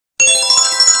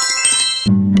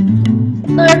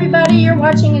Hello everybody, you're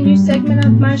watching a new segment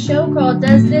of my show called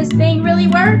Does This Thing Really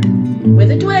Work? With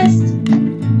a twist.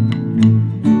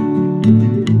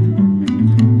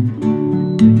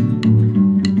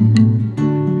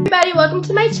 Everybody, welcome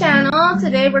to my channel.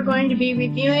 Today we're going to be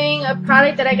reviewing a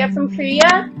product that I got from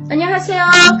Korea.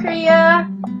 안녕하세요, Korea.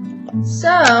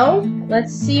 So,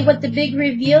 let's see what the big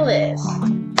reveal is.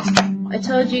 I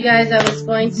told you guys I was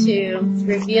going to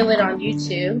reveal it on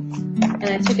YouTube, and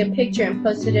I took a picture and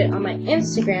posted it on my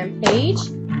Instagram page.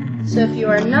 So if you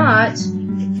are not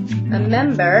a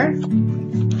member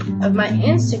of my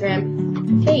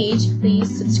Instagram page,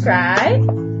 please subscribe.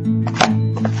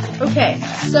 Okay,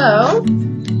 so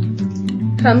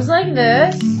comes like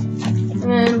this,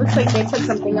 and looks like they put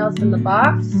something else in the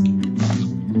box.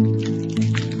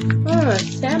 Oh, a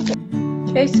sample.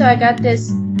 Okay, so I got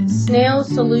this Snail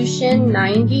Solution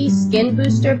 90 Skin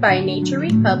Booster by Nature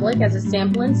Republic as a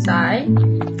sample inside,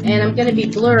 and I'm going to be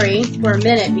blurry for a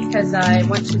minute because I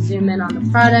want to zoom in on the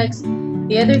products.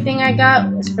 The other thing I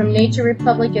got was from Nature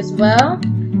Republic as well,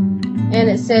 and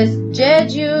it says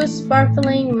Jeju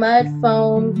Sparkling Mud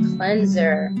Foam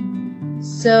Cleanser.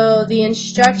 So the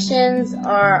instructions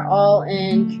are all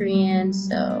in Korean,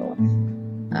 so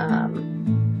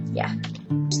yeah.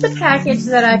 Here's the package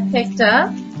that I picked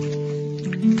up.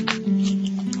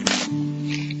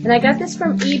 And I got this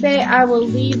from eBay. I will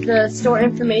leave the store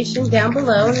information down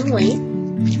below in the link.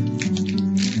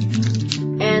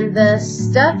 And the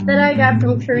stuff that I got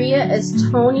from Korea is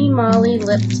Tony Moly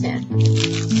Lip Tint.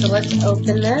 So let's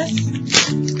open this.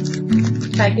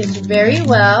 Packaged very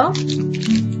well.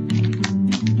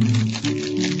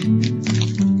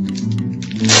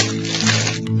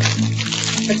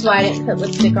 That's why I didn't put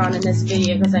lipstick on in this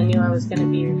video, because I knew I was going to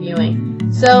be reviewing.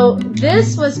 So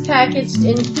this was packaged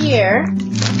in here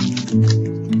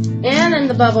and in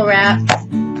the bubble wrap,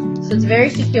 so it's very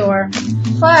secure.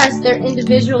 Plus, they're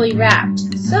individually wrapped.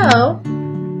 So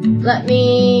let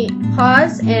me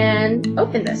pause and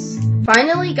open this.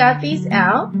 Finally got these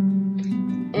out,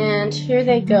 and here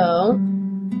they go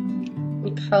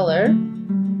in color.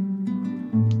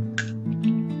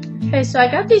 Okay, so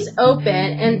I got these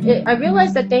open, and I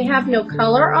realized that they have no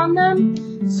color on them,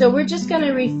 so we're just going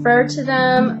to refer to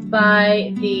them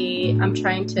by the, I'm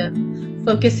trying to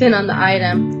focus in on the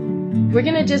item. We're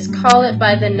going to just call it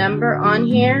by the number on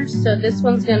here. So this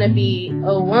one's going to be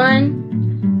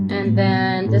 01, and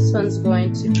then this one's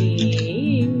going to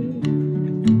be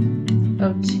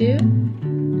 02,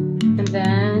 and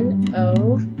then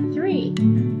 03.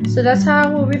 So that's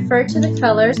how we'll refer to the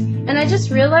colors. And I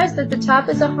just realized that the top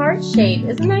is a heart shape.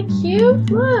 Isn't that cute?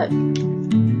 Look.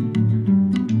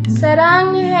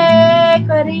 사랑해,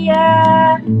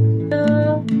 Korea.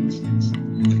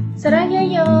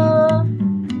 사랑해요.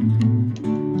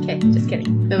 Okay, just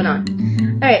kidding. Moving on.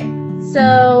 Alright,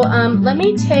 so let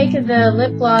me take the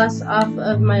lip gloss off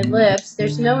of my lips.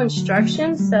 There's no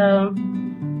instructions, so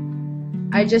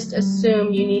I just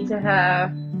assume you need to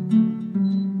have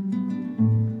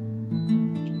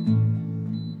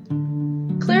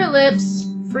clear lips,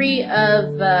 free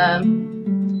of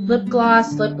lip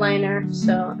gloss, lip liner.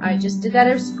 So I just did that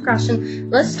as a precaution.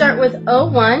 Let's start with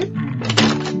 01,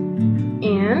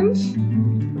 and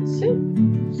let's see.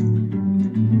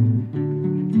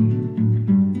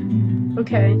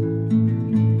 Okay,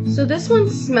 so this one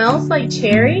smells like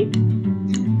cherry.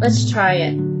 Let's try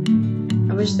it.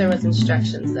 I wish there was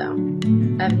instructions though.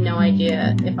 I have no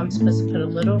idea if I'm supposed to put a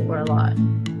little or a lot.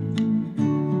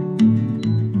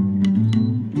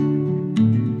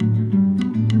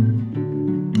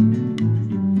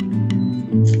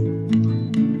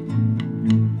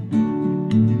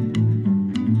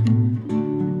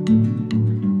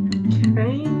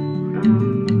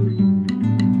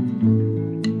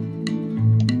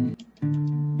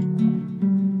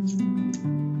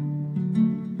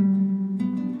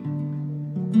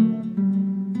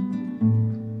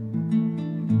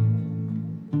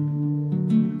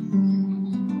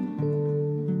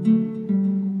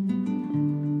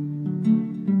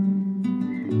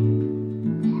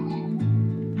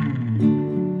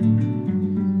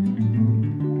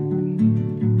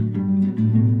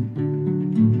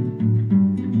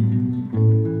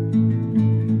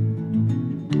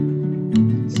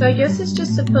 So I guess it's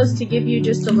just supposed to give you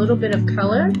just a little bit of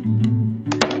color.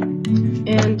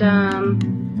 And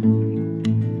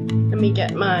let me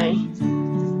get my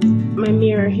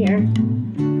mirror here.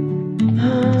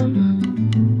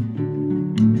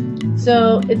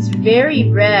 So it's very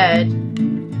red.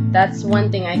 That's one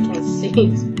thing I can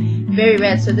see. It's very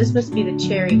red. So this must be the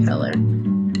cherry color.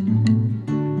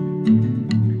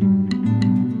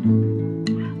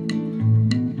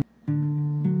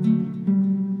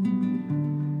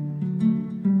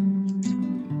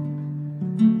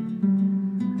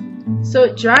 So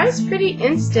it dries pretty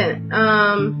instant.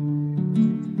 Let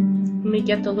me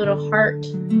get the little heart.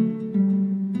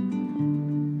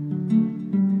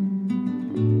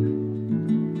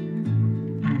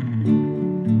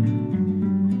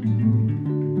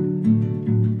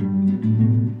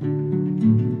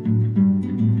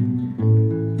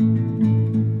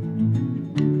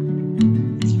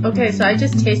 Okay, so I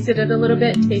just tasted it a little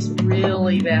bit. It tastes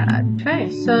really bad. Okay,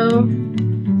 so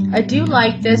I do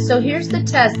like this. So here's the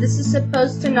test. This is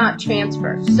supposed to not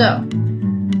transfer. So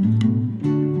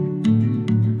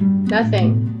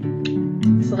nothing.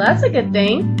 So that's a good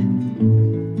thing.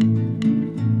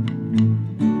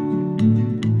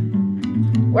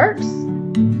 Works.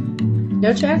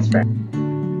 No transfer.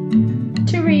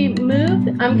 To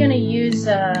remove, I'm gonna use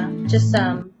just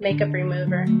some makeup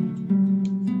remover.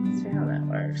 Let's see how that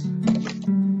works.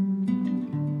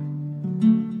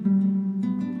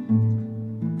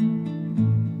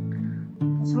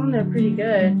 It's on there pretty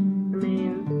good. I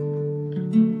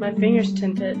mean, my fingers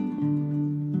tinted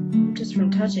just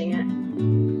from touching it.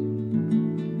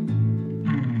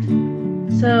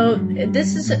 So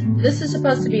this is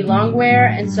supposed to be long wear,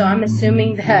 and so I'm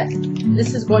assuming that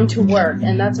this is going to work,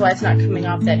 and that's why it's not coming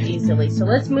off that easily. So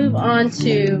let's move on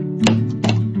to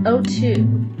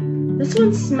O2. This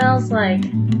one smells like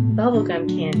bubblegum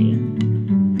candy,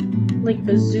 like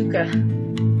bazooka.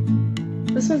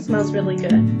 This one smells really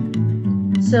good.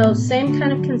 So same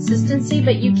kind of consistency,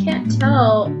 but you can't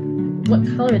tell what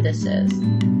color this is.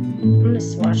 I'm gonna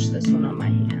swatch this one on my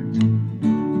hand.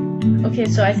 Okay,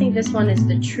 so I think this one is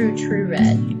the true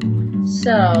red.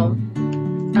 So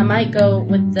I might go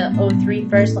with the O3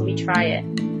 first. Let me try it.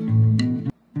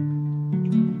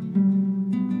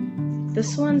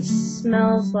 This one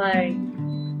smells like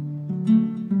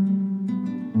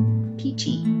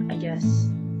peachy, I guess.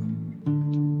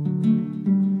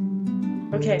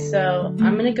 Okay, so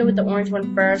I'm gonna go with the orange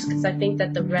one first because I think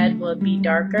that the red will be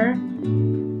darker.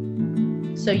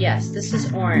 So yes, this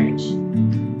is orange.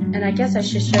 And I guess I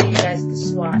should show you guys the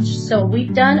swatch. So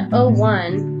we've done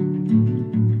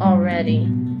O1 already.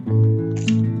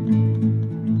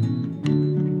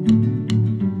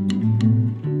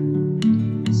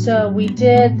 So we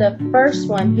did the first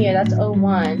one here, that's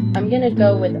O1. I'm gonna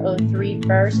go with O3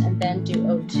 first and then do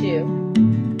O2.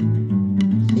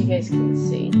 So you guys can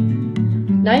see.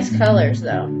 Nice colors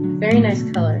though, very nice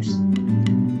colors.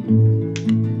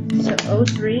 So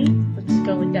O3, let's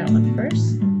go with that one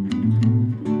first.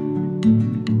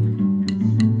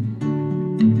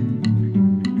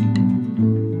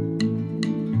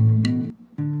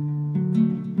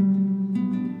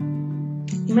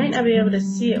 You might not be able to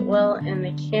see it well in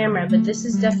the camera, but this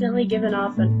is definitely giving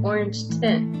off an orange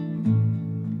tint.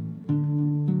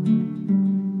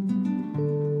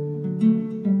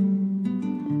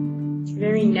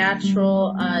 Very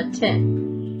natural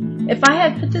tint. If I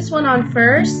had put this one on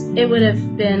first, it would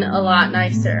have been a lot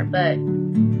nicer, but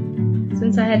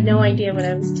since I had no idea what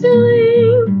I was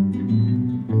doing,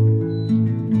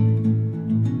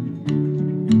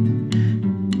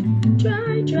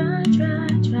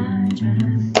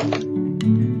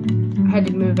 I had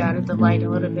to move out of the light a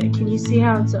little bit. Can you see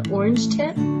how it's an orange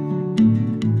tint?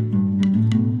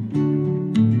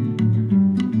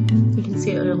 You can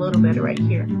see it a little better right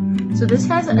here. So this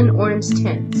has an orange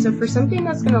tint. So for something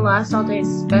that's going to last all day,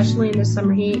 especially in the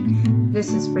summer heat,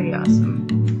 this is pretty awesome.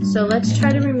 So let's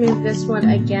try to remove this one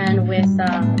again with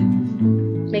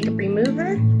makeup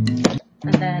remover,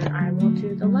 and then I will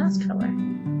do the last color.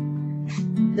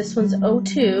 This one's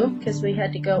O2 because we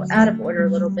had to go out of order a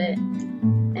little bit,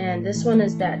 and this one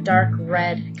is that dark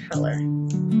red color.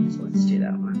 So let's do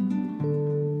that one.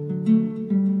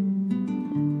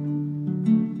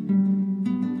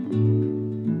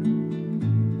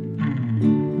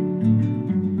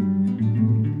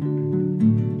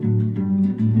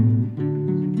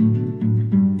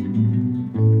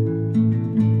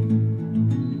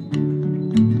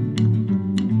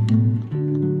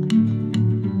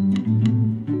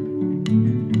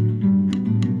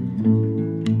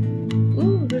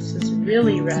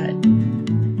 Really red.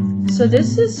 So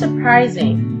this is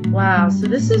surprising. Wow, so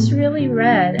this is really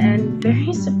red and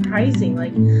very surprising.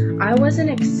 Like, I wasn't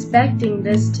expecting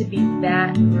this to be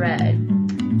that red.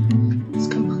 It's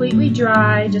completely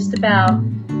dry, just about.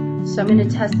 So I'm going to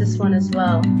test this one as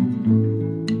well.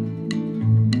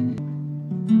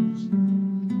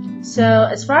 So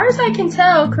as far as I can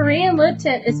tell, Korean lip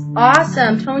tint is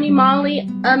awesome. Tony Moly,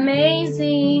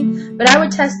 amazing. But I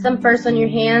would test them first on your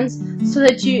hands so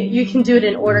that you can do it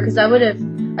in order, because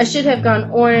I should have gone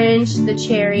orange, the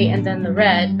cherry, and then the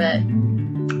red, but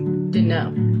didn't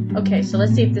know. Okay, so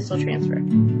let's see if this will transfer.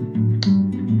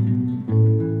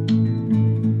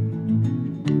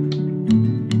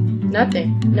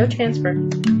 Nothing. No transfer.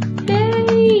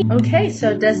 Yay! Okay,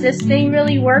 so does this thing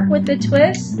really work with the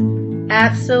twist?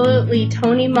 Absolutely.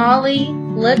 Tony Moly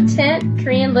lip tint.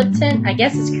 Korean lip tint. I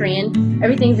guess it's Korean.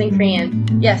 Everything's in Korean.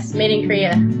 Yes, made in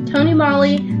Korea. Tony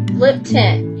Moly lip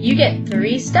tint. You get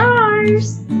 3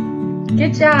 stars.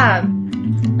 Good job.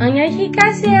 안녕히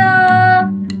가세요.